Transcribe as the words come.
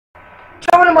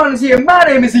Gentlemen, here, my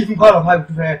name is Ethan Pyle of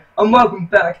Hyperprepare, and welcome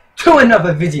back to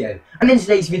another video. And in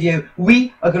today's video,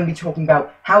 we are going to be talking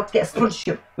about how to get a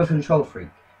sponsorship with Control Freak.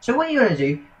 So what you're going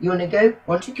to do, you're going to go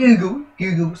onto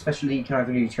Google, especially you can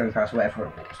either use Chromecast,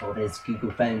 whatever it is,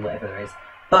 Google phone, whatever it is.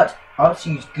 But I like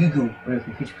to use Google on a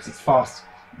computer because it's fast.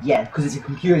 Yeah, because it's a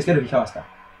computer, it's going to be faster.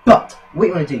 But what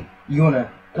you want to do, you want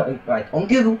to, like, on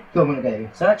Google, you want to go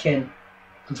search in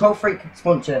Control Freak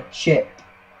sponsorship.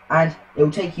 And it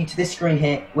will take you to this screen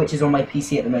here, which is on my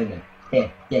PC at the moment.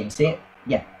 Here, yeah, you see it?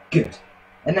 Yeah, good.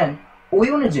 And then, all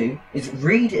you want to do is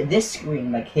read this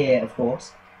screen, like here, of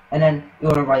course, and then you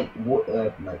want to write, what,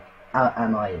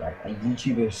 am I, like, a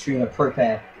YouTuber, streamer, pro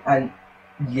player, and,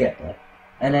 yeah.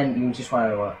 And then you just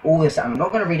want to write all this, and I'm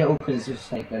not going to read it all because it's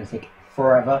just like, going to take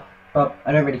forever, but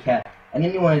I don't really care. And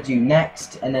then you want to do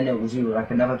next, and then it will do,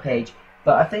 like, another page,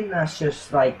 but I think that's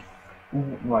just, like,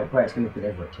 where it's going to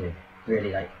deliver it to,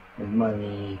 really, like, the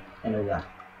money and all that.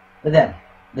 But then,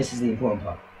 this is the important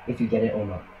part, if you get it or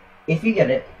not. If you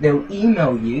get it, they'll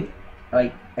email you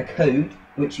like a code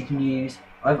which you can use.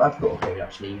 I've got a code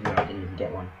actually, even though I didn't even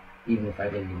get one. Even if I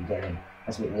didn't even get in.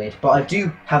 That's a bit weird. But I do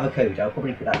have a code. I'll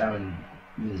probably put that down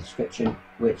in the description,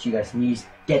 which you guys can use.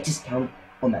 Get a discount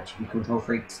on that to Control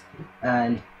Freaks.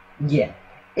 And yeah.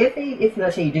 If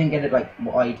let's say you didn't get it like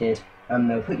what I did,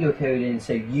 they'll put your code in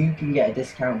so you can get a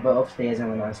discount, but obviously as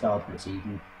I'm a nice star, so you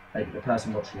can, like the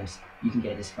person watching this, you can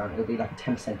get a discount. It'll be like a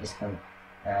 10% discount,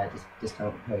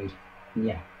 discount code.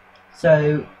 Yeah.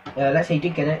 So let's say you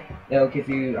did get it, they'll give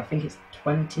you, I think it's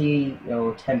 20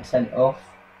 or 10% off.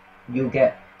 You'll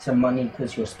get some money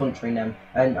because you're sponsoring them,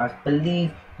 and I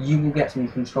believe you will get some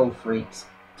Control Freaks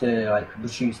to like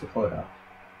produce the product.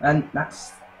 And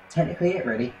that's technically it,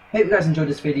 really. Hope you guys enjoyed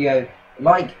this video.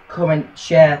 Like, comment,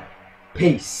 share.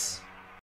 Peace.